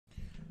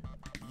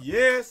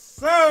Yes,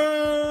 sir.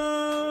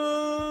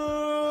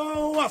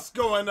 What's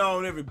going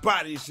on,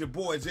 everybody? It's your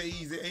boy Jay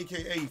Easy,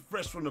 aka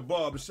Fresh from the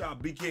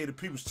Barbershop, BK the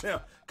People's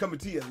Champ, coming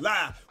to you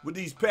live with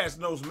these patch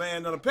notes,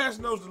 man. Now, the patch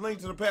notes, the link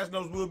to the patch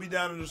notes will be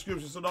down in the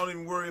description, so don't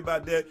even worry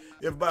about that.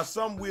 If by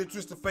some weird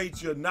twist of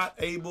fate you're not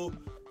able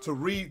to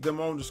read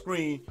them on the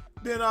screen,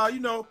 then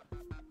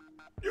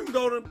you can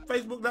go to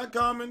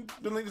facebook.com and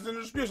the link is in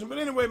the description. But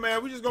anyway,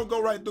 man, we're just gonna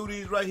go right through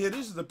these right here.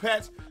 This is the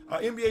patch,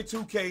 NBA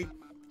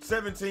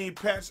 2K17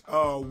 patch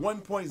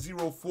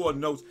 1.04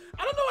 notes.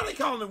 I don't know why they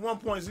calling it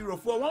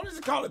 1.04. Why don't they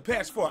just call it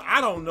patch 4? I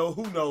don't know.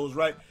 Who knows,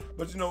 right?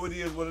 But you know it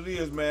is what it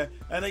is, man.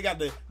 And they got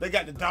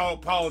the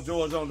dog Paul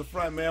George on the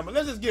front, man. But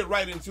let's just get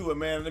right into it,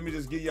 man. Let me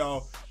just give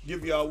y'all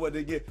what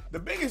they get. The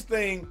biggest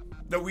thing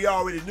that we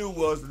already knew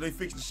was that they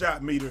fixed the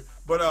shot meter,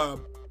 but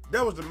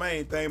that was the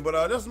main thing.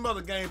 But there's some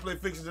other gameplay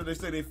fixes that they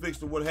say they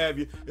fixed or what have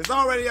you. It's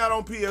already out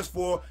on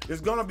PS4.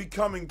 It's gonna be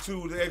coming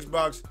to the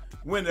Xbox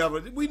whenever.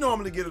 We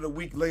normally get it a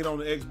week late on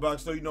the Xbox,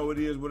 so you know it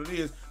is what it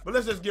is. But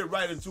let's just get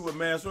right into it,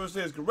 man. So it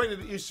says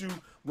corrected the issue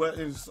where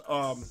is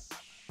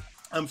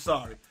I'm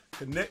sorry.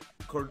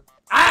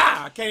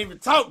 I can't even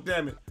talk,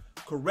 damn it.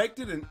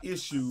 Corrected an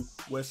issue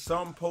where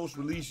some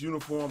post-release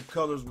uniform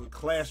colors would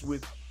clash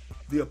with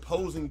the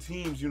opposing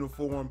team's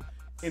uniform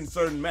in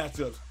certain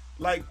matchups.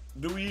 Like,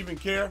 do we even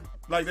care?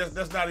 Like,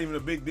 that's not even a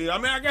big deal. I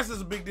mean, I guess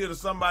it's a big deal to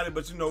somebody,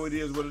 but you know it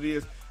is what it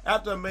is.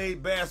 After a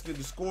made basket,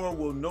 the score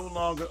will no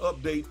longer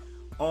update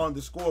on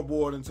the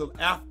scoreboard until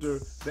after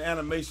the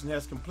animation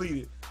has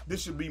completed.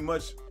 This should be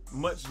much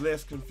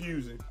less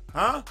confusing.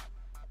 Huh?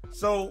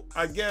 So,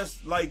 I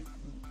guess, like,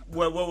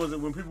 what was it?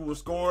 When people were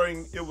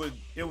scoring, it would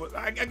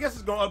I guess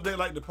it's gonna update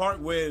like the part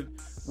where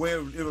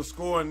it'll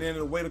score and then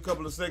it'll wait a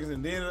couple of seconds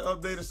and then it'll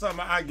update or something.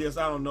 I guess,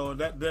 I don't know.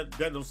 That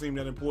don't seem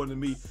that important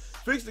to me.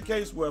 Fix the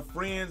case where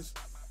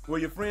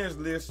your friends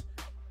list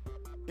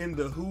in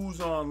the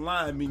Who's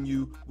Online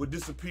menu would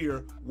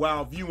disappear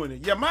while viewing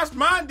it. Yeah,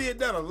 mine did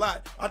that a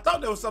lot. I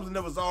thought that was something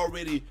that was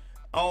already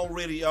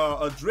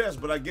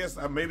addressed, but I guess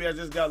maybe I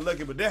just got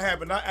lucky. But that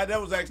happened. That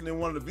was actually in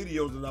one of the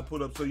videos that I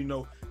put up, so you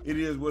know it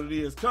is what it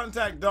is.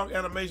 Contact dunk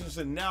animation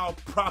should now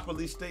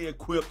properly stay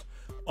equipped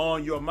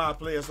on your My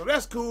Player, so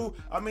that's cool.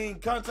 I mean,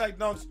 contact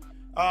dunks.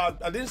 I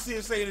didn't see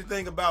it say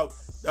anything about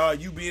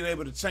you being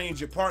able to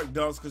change your park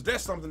dunks, because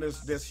that's something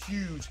that's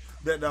huge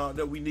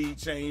that we need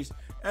changed.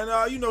 And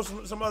you know,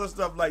 some other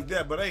stuff like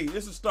that. But hey,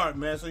 it's a start,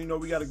 man. So you know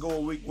we got to go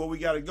where we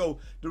got to go.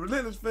 The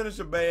Relentless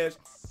Finisher badge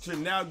should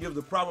now give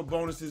the proper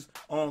bonuses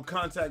on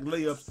contact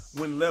layups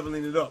when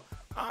leveling it up.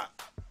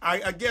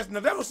 I guess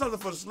now that was something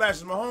for the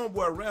slashers. My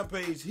homeboy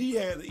Rampage, he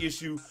had the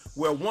issue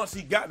where once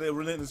he got the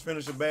Relentless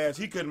Finisher badge,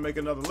 he couldn't make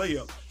another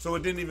layup, so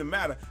it didn't even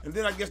matter. And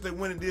then I guess they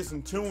went and did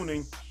some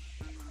tuning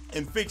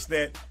and fix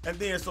that, and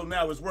then so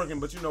now it's working.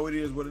 But you know it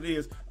is what it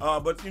is.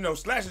 But you know,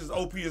 Slashers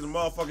OP is a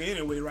motherfucker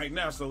anyway right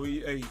now, so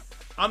hey,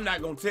 I'm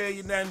not gonna tell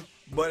you nothing,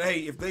 but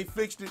hey, if they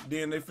fixed it,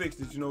 then they fixed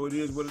it. You know it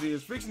is what it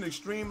is. Fixing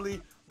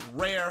extremely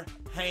rare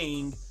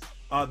hang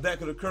that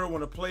could occur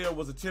when a player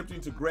was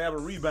attempting to grab a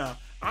rebound.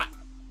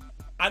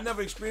 I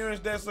never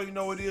experienced that, so you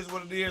know it is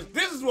what it is.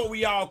 This is what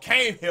we all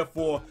came here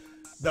for,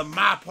 the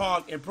My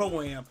Park and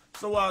Pro-Am.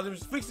 So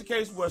fix the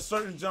case where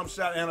certain jump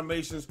shot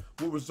animations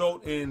will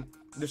result in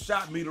the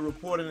shot meter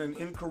reporting an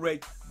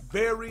incorrect,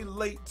 very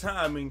late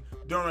timing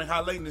during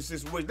high latency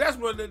situation. That's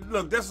what,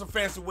 look, that's a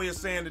fancy way of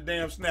saying the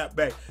damn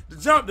snapback.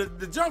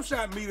 The jump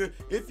shot meter,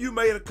 if you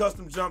made a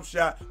custom jump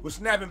shot with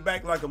snapping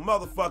back like a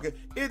motherfucker,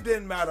 it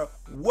didn't matter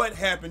what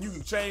happened. You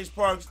can change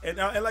parks, and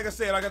like I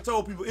said, like I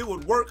told people, it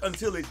would work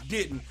until it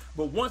didn't.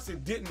 But once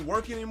it didn't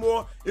work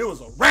anymore, it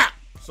was a wrap.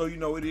 So you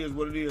know it is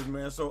what it is,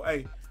 man. So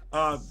hey,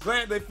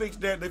 glad they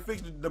fixed that. They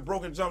fixed the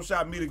broken jump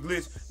shot meter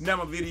glitch. Now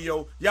my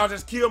video, y'all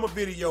just kill my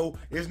video.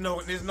 It's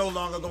no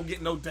longer gonna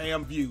get no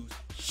damn views.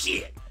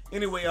 Shit.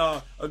 Anyway,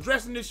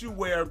 addressing the issue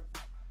where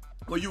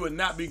you would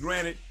not be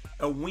granted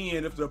a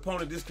win if the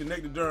opponent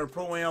disconnected during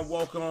Pro-Am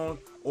walk-on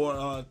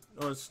or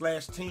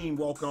slash team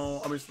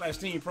walk-on. I mean slash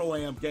team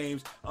Pro-Am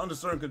games under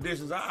certain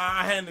conditions.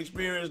 I hadn't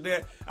experienced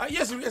that.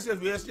 Yes,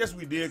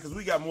 we did, because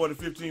we got more than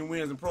 15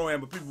 wins in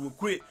Pro-Am, but people would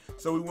quit,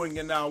 so we wouldn't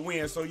get our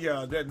wins. So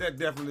yeah, that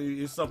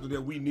definitely is something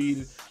that we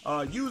needed.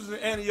 Using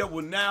the ante-up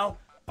will now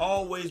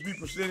always be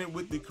presented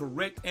with the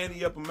correct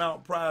ante-up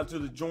amount prior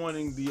to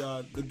joining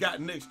the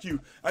Got Next queue.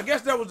 I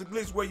guess that was the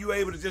glitch where you were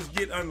able to just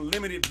get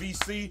unlimited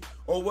VC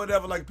or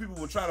whatever. Like people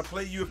would try to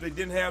play you if they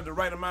didn't have the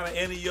right amount of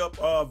ante-up,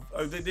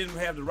 if they didn't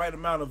have the right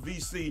amount of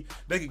VC,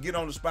 they could get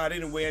on the spot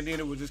anyway, and then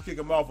it would just kick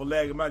them off or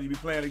lag them out. You'd be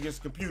playing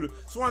against the computer.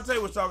 So I tell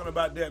you what's talking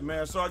about that,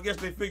 man. So I guess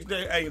they fixed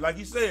that. Hey, like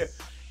he said,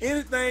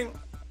 anything.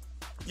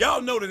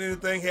 Y'all know that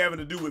anything having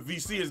to do with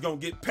VC is going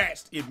to get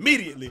patched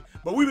immediately.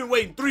 But we've been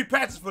waiting 3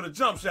 patches for the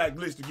jump shot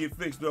glitch to get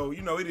fixed, though.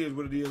 You know, it is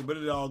what it is, but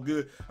it's all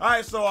good. All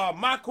right, so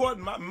my court,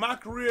 my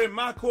career in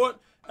my court,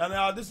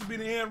 And this will be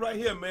the end right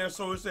here, man.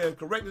 So it says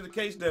corrected the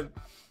case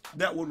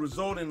that would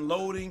result in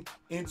loading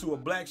into a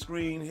black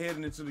screen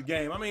heading into the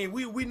game. I mean,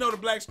 we know the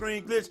black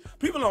screen glitch.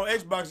 People on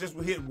Xbox just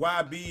would hit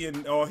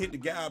YB or hit the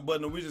guide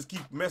button, and we just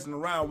keep messing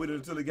around with it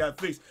until it got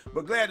fixed.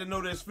 But glad to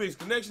know that's fixed.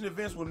 Connection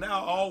events will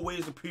now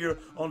always appear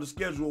on the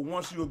schedule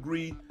once you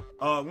agree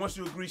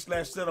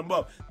 /set them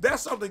up.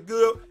 That's something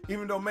good,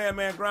 even though Man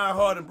Grind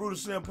Hard and Brutal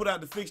Sim put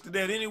out the fix to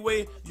that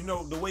anyway. You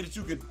know, the way that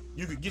you could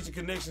get your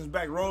connections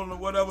back rolling or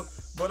whatever.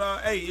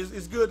 But hey,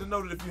 it's good to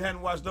know that if you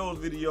hadn't watched those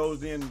videos,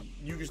 then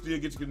you can still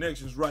get your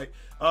connections right.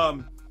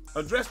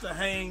 Address the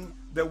hang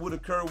that would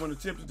occur when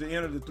attempted to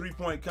enter the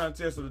 3-point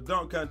contest or the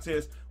dunk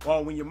contest,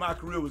 or when your My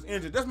Career was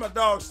injured. That's my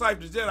dog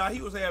Cypher Jedi.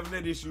 He was having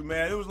that issue,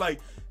 man. It was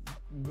like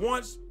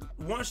once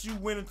you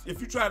win,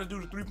 if you try to do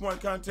the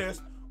 3-point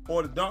contest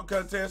or the dunk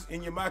contest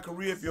in your My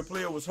Career, if your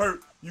player was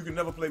hurt, you can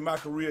never play My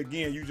Career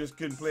again. You just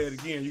couldn't play it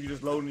again. You can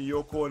just load into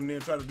your court and then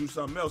try to do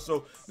something else.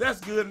 So that's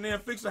good. And then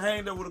fix a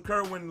hang that would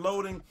occur when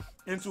loading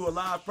into a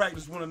live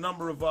practice when a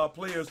number of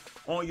players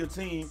on your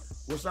team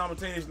were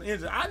simultaneously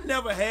injured. I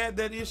never had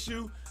that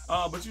issue,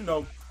 but you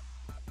know,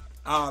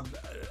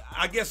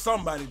 I guess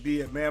somebody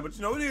did, man. But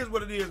you know, it is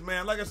what it is,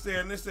 man. Like I said,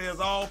 and it says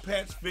all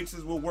patch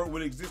fixes will work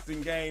with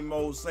existing game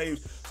mode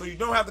saves, so you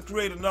don't have to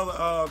create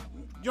another.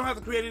 You don't have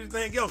to create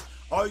anything else.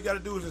 All you got to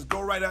do is just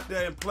go right out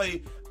there and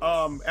play.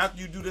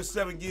 After you do this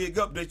 7 gig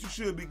update, you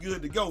should be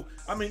good to go.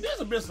 I mean,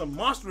 there's been some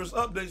monstrous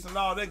updates and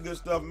all that good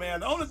stuff,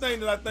 man. The only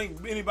thing that I think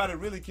anybody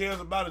really cares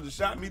about is the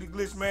shot meter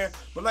glitch, man.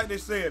 But like they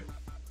said,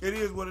 it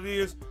is what it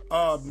is.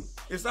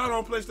 It's out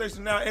on PlayStation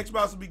now.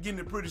 Xbox will be getting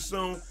it pretty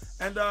soon.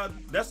 And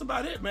that's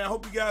about it, man. I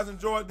hope you guys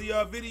enjoyed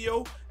the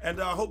video,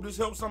 and I hope this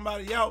helps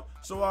somebody out.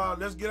 So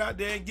let's get out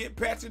there and get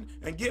patching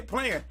and get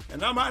playing.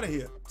 And I'm out of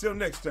here. Till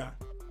next time.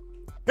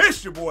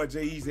 It's your boy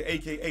Jay Easy,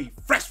 a.k.a.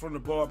 Fresh from the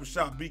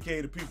Barbershop,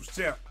 BK the People's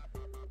Champ.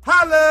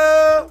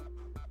 Holla!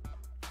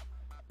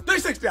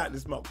 360 out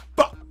this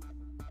motherfucker.